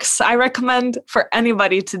it works. I recommend for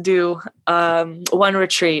anybody to do one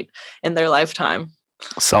retreat in their lifetime.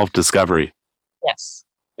 Self-discovery. Yes.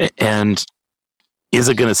 And is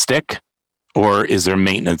it going to stick? Or is there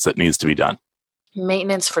maintenance that needs to be done?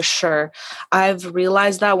 Maintenance for sure. I've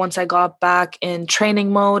realized that once I got back in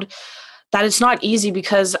training mode, that it's not easy,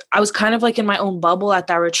 because I was kind of like in my own bubble at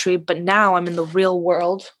that retreat, but now I'm in the real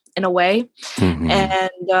world in a way. Mm-hmm. And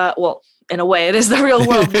in a way it is the real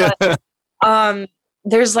world, but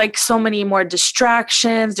there's like so many more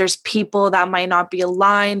distractions. There's people that might not be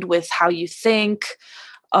aligned with how you think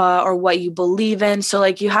or what you believe in. So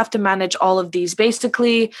like you have to manage all of these,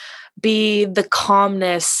 basically be the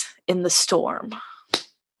calmness in the storm.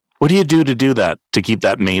 What do you do to do that, to keep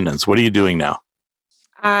that maintenance? What are you doing now?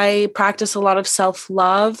 I practice a lot of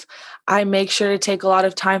self-love. I make sure to take a lot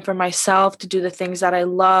of time for myself to do the things that I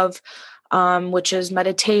love, which is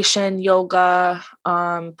meditation, yoga,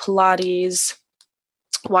 Pilates,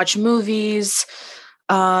 watch movies,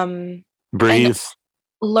 breathe.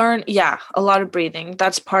 Learn, a lot of breathing.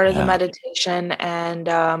 That's part of the meditation. And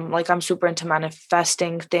I'm super into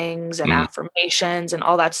manifesting things and affirmations and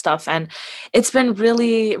all that stuff. And it's been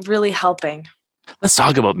really, really helping. Let's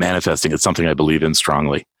talk about manifesting. It's something I believe in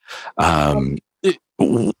strongly. What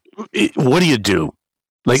do you do?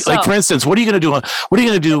 Like for instance, what are you going to do? What are you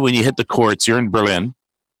going to do when you hit the courts? You're in Berlin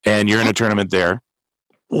and you're in a tournament there.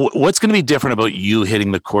 What's going to be different about you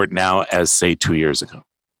hitting the court now as, say, 2 years ago?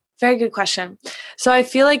 Very good question. So I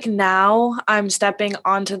feel like now I'm stepping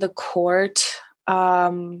onto the court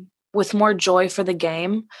with more joy for the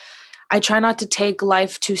game. I try not to take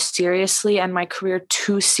life too seriously and my career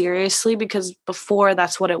too seriously, because before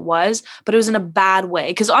that's what it was, but it was in a bad way.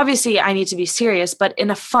 Because obviously I need to be serious, but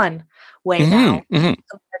in a fun way now compared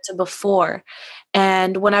to before.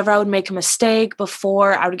 And whenever I would make a mistake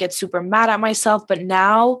before, I would get super mad at myself. But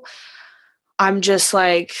now I'm just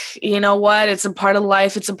like, you know what? It's a part of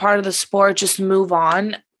life. It's a part of the sport. Just move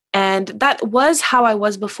on. And that was how I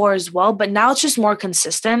was before as well. But now it's just more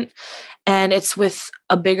consistent and it's with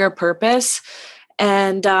a bigger purpose.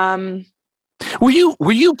 And were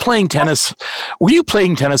you playing tennis? Were you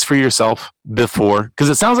playing tennis for yourself before? Because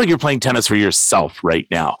it sounds like you're playing tennis for yourself right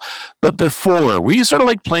now. But before, were you sort of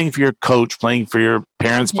like playing for your coach, playing for your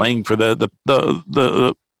parents, playing for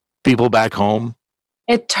the people back home?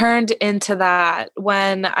 It turned into that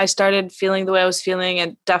when I started feeling the way I was feeling.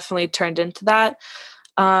 It definitely turned into that.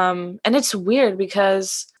 And it's weird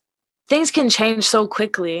because things can change so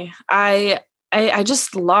quickly. I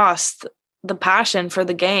just lost the passion for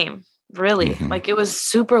the game, really. Like, it was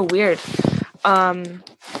super weird.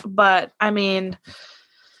 But I mean,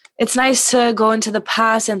 it's nice to go into the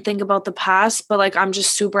past and think about the past, but like, I'm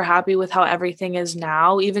just super happy with how everything is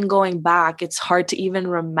now. Even going back, it's hard to even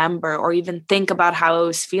remember or even think about how I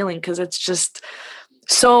was feeling because it's just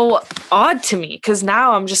so odd to me because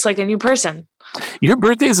now I'm just like a new person. Your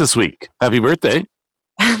birthday's this week. Happy birthday.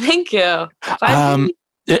 Thank you. How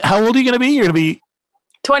old are you going to be? You're going to be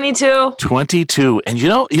 22. 22. And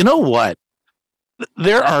you know what?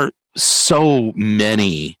 There are so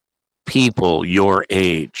many people your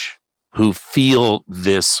age who feel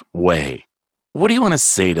this way. What do you want to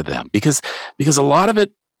say to them? Because a lot of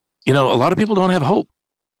it, a lot of people don't have hope.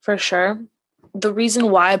 For sure. The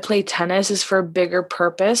reason why I play tennis is for a bigger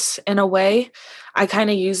purpose in a way. I kind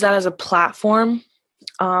of use that as a platform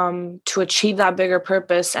to achieve that bigger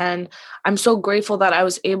purpose. And I'm so grateful that I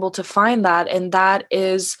was able to find that. And that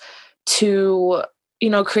is to,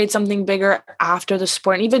 create something bigger after the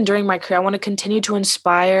sport. And even during my career, I want to continue to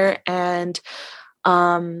inspire and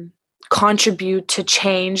contribute to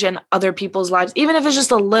change in other people's lives, even if it's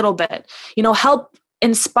just a little bit, help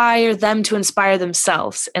inspire them to inspire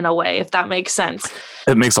themselves in a way, if that makes sense.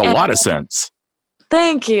 It makes a lot of sense.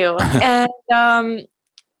 Thank you. And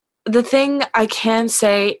the thing I can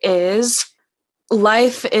say is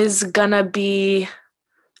life is gonna be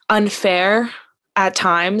unfair at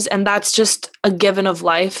times, and that's just a given of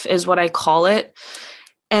life is what I call it.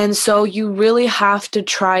 And so you really have to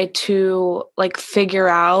try to figure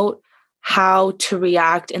out how to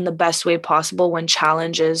react in the best way possible when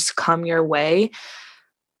challenges come your way.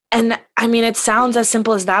 And I mean, it sounds as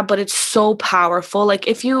simple as that, but it's so powerful. Like,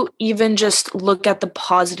 if you even just look at the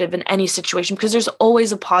positive in any situation, because there's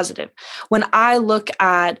always a positive. When I look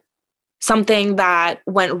at something that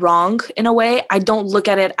went wrong in a way, I don't look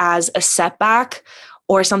at it as a setback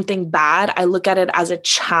or something bad. I look at it as a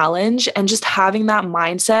challenge, and just having that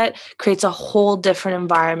mindset creates a whole different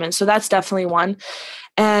environment. So that's definitely one.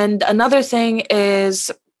 And another thing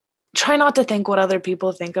is try not to think what other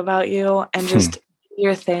people think about you, and just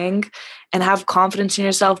your thing and have confidence in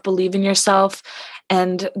yourself, believe in yourself.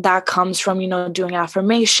 And that comes from, doing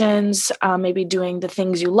affirmations, maybe doing the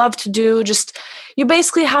things you love to do. Just, you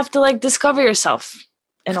basically have to discover yourself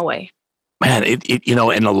in a way. Man,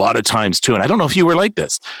 and a lot of times too, and I don't know if you were like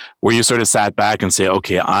this, where you sort of sat back and say,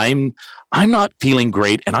 okay, I'm not feeling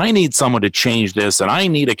great and I need someone to change this, and I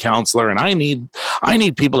need a counselor, and I need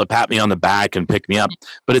people to pat me on the back and pick me up.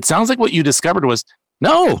 But it sounds like what you discovered was,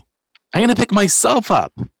 no, I'm going to pick myself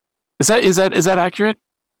up. Is that accurate?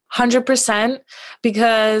 100%,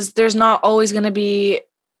 because there's not always going to be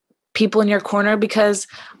people in your corner, because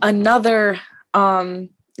another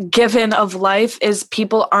given of life is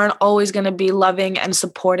people aren't always going to be loving and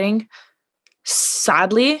supporting,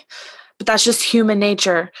 sadly, but that's just human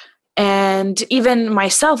nature. And even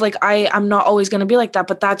myself, I'm not always going to be like that,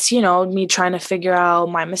 but that's, me trying to figure out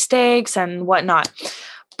my mistakes and whatnot.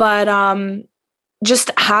 But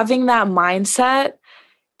just having that mindset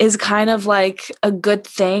is kind of like a good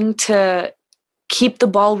thing to keep the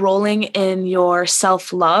ball rolling in your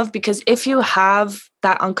self-love, because if you have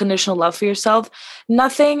that unconditional love for yourself,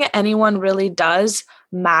 nothing anyone really does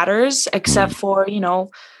matters except for,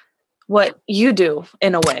 what you do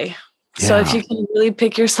in a way. Yeah. So if you can really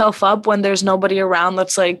pick yourself up when there's nobody around,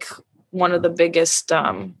 that's one of the biggest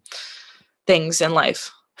things in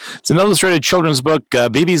life. It's an illustrated children's book,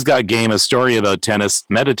 Bibi's Got Game, a story about tennis,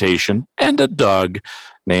 meditation, and a dog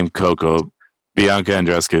named Coco. Bianca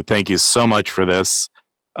Andreescu, thank you so much for this.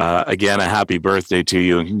 Again, a happy birthday to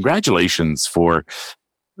you, and congratulations for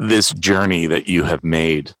this journey that you have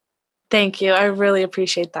made. Thank you. I really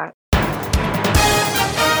appreciate that.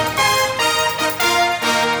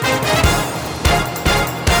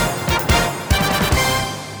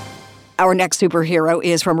 Our next superhero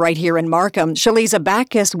is from right here in Markham, Shaliza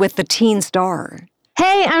Bacchus with the Teen Star.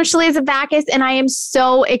 Hey, I'm Shaliza Bacchus, and I am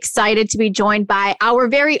so excited to be joined by our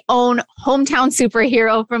very own hometown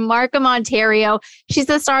superhero from Markham, Ontario. She's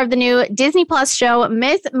the star of the new Disney Plus show,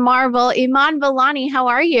 Miss Marvel. Iman Vellani, how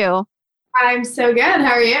are you? I'm so good.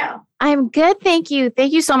 How are you? I'm good, thank you.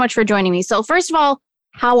 Thank you so much for joining me. So first of all,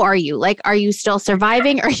 how are you? Like, are you still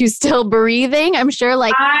surviving? Are you still breathing? I'm sure the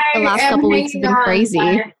last couple weeks have been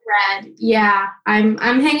crazy. Yeah, I'm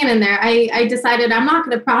hanging in there. I decided I'm not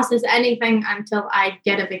going to process anything until I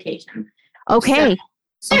get a vacation. Okay.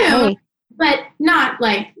 So, soon, but not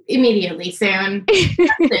like immediately soon.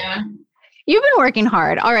 Soon. You've been working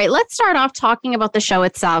hard. All right, let's start off talking about the show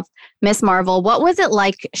itself. Miss Marvel, what was it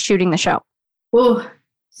like shooting the show? Oh,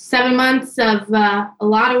 7 months of a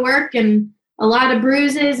lot of work and a lot of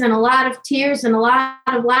bruises and a lot of tears and a lot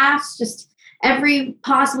of laughs, just every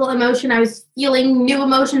possible emotion. I was feeling new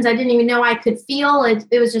emotions I didn't even know I could feel.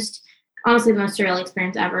 It was just honestly the most surreal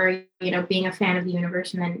experience ever, being a fan of the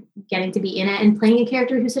universe and then getting to be in it and playing a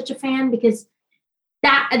character who's such a fan, because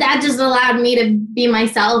that just allowed me to be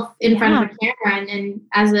myself in front of a camera. And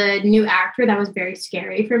as a new actor, that was very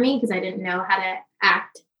scary for me because I didn't know how to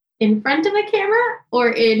act in front of a camera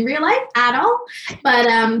or in real life at all. But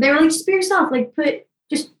they were like, just be yourself, like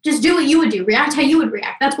just do what you would do, react how you would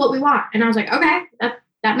react. That's what we want. And I was like, okay,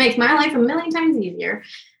 that makes my life a million times easier.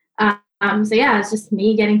 So yeah, it's just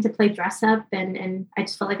me getting to play dress up and I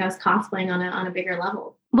just felt like I was cosplaying on a bigger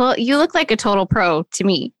level. Well, you look like a total pro to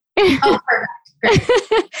me. Oh, perfect.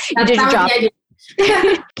 You did your job.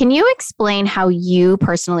 Can you explain how you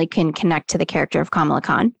personally can connect to the character of Kamala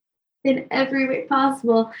Khan? In every way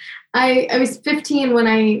possible. I was 15 when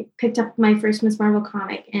I picked up my first Miss Marvel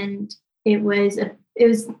comic, and it was the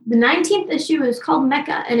 19th issue. It was called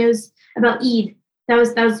Mecca, and it was about Eid. That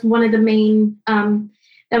was one of the main.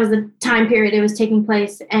 That was the time period it was taking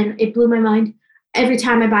place, and it blew my mind. Every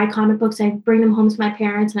time I buy comic books, I bring them home to my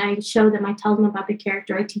parents, and I show them. I tell them about the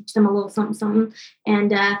character. I teach them a little something.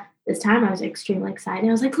 And this time, I was extremely excited.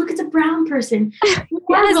 I was like, "Look, it's a brown person,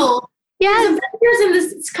 Marvel." Yes. There's in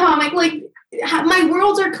this comic, like my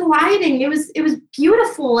worlds are colliding. It was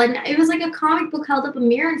beautiful, and it was like a comic book held up a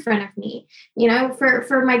mirror in front of me.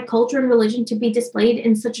 For my culture and religion to be displayed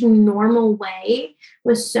in such a normal way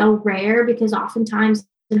was so rare, because oftentimes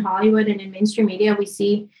in Hollywood and in mainstream media we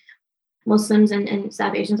see Muslims and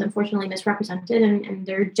South Asians unfortunately misrepresented, and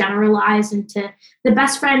they're generalized into the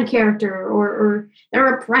best friend character or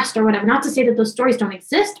they're oppressed or whatever. Not to say that those stories don't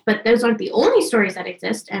exist, but those aren't the only stories that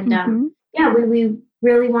exist. And we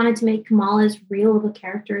really wanted to make Kamala as real of a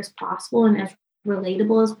character as possible and as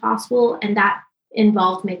relatable as possible. And that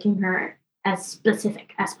involved making her as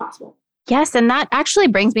specific as possible. Yes. And that actually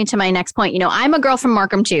brings me to my next point. I'm a girl from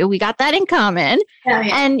Markham too. We got that in common. Yeah.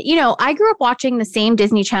 And, I grew up watching the same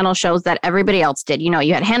Disney Channel shows that everybody else did. You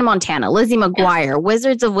had Hannah Montana, Lizzie McGuire,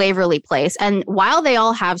 Wizards of Waverly Place. And while they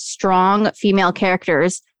all have strong female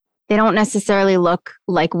characters, they don't necessarily look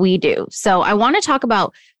like we do. So I want to talk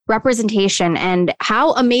about representation and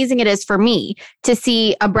how amazing it is for me to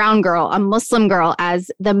see a brown girl, a Muslim girl,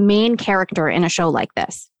 as the main character in a show like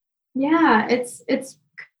this. Yeah, it's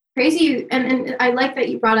crazy. And I like that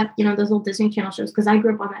you brought up, those old Disney Channel shows, because I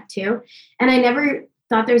grew up on that too. And I never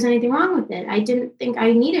thought there was anything wrong with it. I didn't think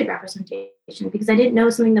I needed representation because I didn't know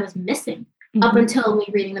something that was missing up until me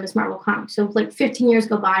reading the Miss Marvel comics. So 15 years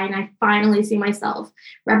go by and I finally see myself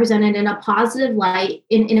represented in a positive light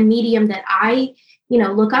in a medium that I,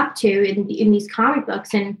 look up to in these comic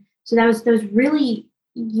books. And so that was really,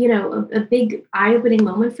 a big eye-opening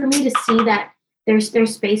moment for me to see that there's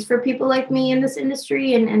space for people like me in this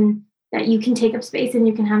industry, and that you can take up space and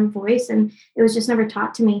you can have a voice. And it was just never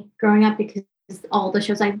taught to me growing up, because all the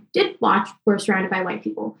shows I did watch were surrounded by white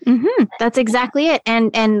people. That's exactly it.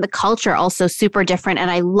 And the culture also super different. And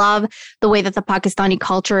I love the way that the Pakistani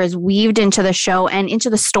culture is weaved into the show and into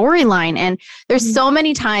the storyline. And there's so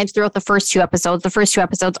many times throughout the first two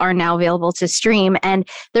episodes are now available to stream. And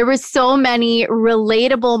there was so many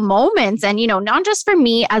relatable moments. And, not just for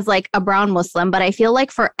me as like a brown Muslim, but I feel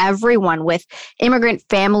like for everyone with immigrant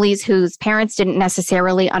families whose parents didn't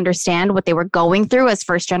necessarily understand what they were going through as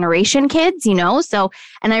first generation kids, So,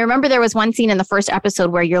 and I remember there was one scene in the first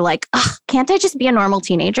episode where you're like, can't I just be a normal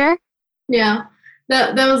teenager? Yeah,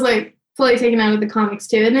 that was like fully taken out of the comics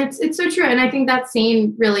too. And it's so true. And I think that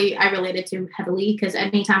scene really I related to heavily, because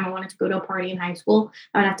anytime I wanted to go to a party in high school,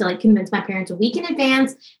 I would have to convince my parents a week in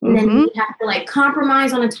advance. And then we'd have to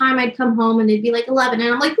compromise on a time I'd come home, and they'd be like 11.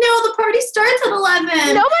 And I'm like, no, the party starts at 11.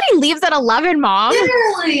 Nobody leaves at 11, Mom.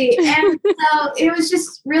 Literally. And so it was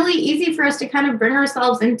just really easy for us to kind of bring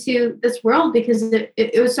ourselves into this world, because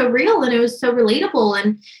it was so real and it was so relatable.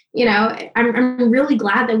 And, I'm really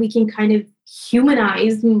glad that we can kind of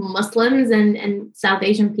humanize Muslims and South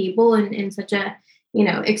Asian people in such a,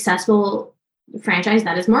 accessible franchise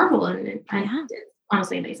that is Marvel. And it's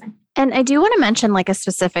honestly amazing. And I do want to mention like a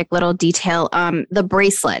specific little detail, the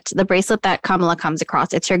bracelet that Kamala comes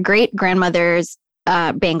across. It's her great grandmother's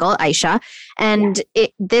bangle, Aisha. And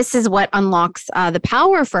this is what unlocks the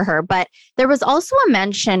power for her. But there was also a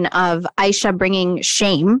mention of Aisha bringing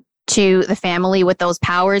shame to the family with those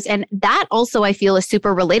powers. And that also I feel is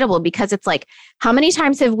super relatable, because it's like, how many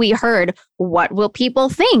times have we heard, what will people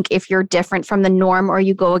think if you're different from the norm or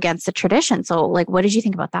you go against the tradition? So like, what did you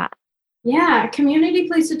think about that? Yeah, community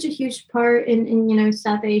plays such a huge part in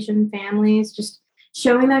South Asian families, just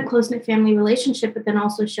showing that close-knit family relationship, but then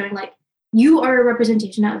also showing like you are a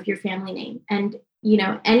representation of your family name. And,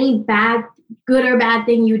 any good or bad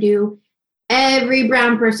thing you do, every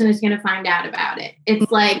brown person is going to find out about it.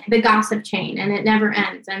 It's like the gossip chain and it never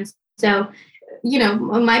ends. And so,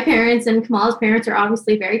 my parents and Kamala's parents are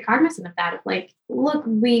obviously very cognizant of that. Of like, look,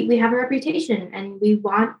 we have a reputation and we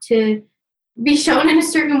want to be shown in a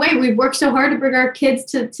certain way. We've worked so hard to bring our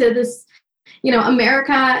kids to this,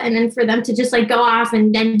 America, and then for them to just like go off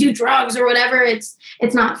and then do drugs or whatever, it's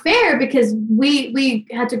not fair, because we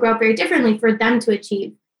had to grow up very differently for them to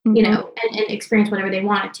achieve, and experience whatever they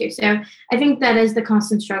wanted to. So I think that is the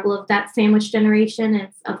constant struggle of that sandwich generation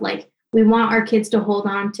of like, we want our kids to hold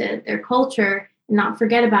on to their culture and not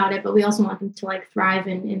forget about it, but we also want them to like thrive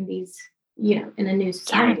in these, in a new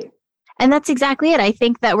society. Yeah. And that's exactly it. I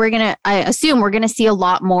think that I assume we're going to see a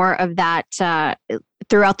lot more of that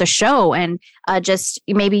throughout the show, and just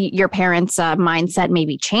maybe your parents' mindset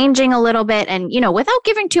maybe changing a little bit. And, without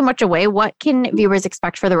giving too much away, what can viewers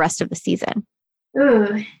expect for the rest of the season?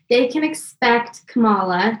 They can expect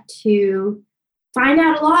Kamala to find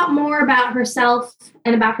out a lot more about herself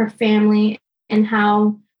and about her family, and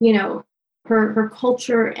how, her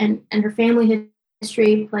culture and her family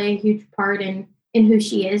history play a huge part in who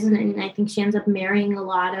she is. And I think she ends up marrying a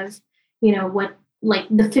lot of, what like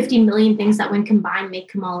the 50 million things that when combined make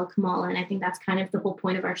Kamala Kamala. And I think that's kind of the whole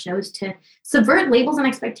point of our show, is to subvert labels and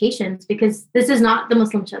expectations, because this is not the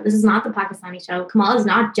Muslim show. This is not the Pakistani show. Kamala is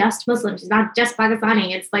not just Muslim. She's not just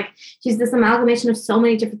Pakistani. It's like, she's this amalgamation of so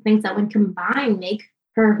many different things that when combined make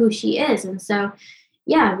her who she is. And so,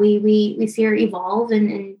 yeah, we see her evolve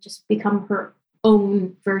and just become her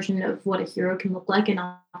own version of what a hero can look like, and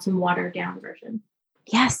not some watered down version.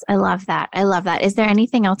 Yes, I love that. I love that. Is there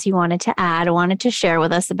anything else you wanted to add, wanted to share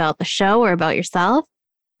with us about the show or about yourself?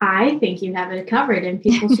 I think you have it covered, and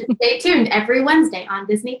people should stay tuned every Wednesday on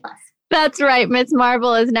Disney+. That's right. Ms.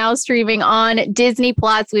 Marvel is now streaming on Disney+.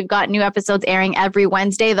 We've got new episodes airing every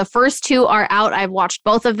Wednesday. The first 2 are out. I've watched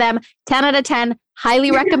both of them. 10 out of 10. Highly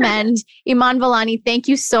recommend. Iman Vellani, thank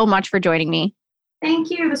you so much for joining me. Thank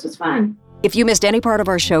you. This was fun. If you missed any part of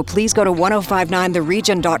our show, please go to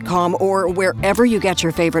 1059theregion.com or wherever you get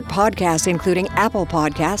your favorite podcasts, including Apple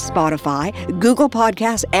Podcasts, Spotify, Google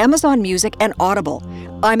Podcasts, Amazon Music, and Audible.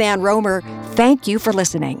 I'm Ann Rohmer. Thank you for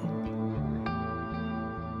listening.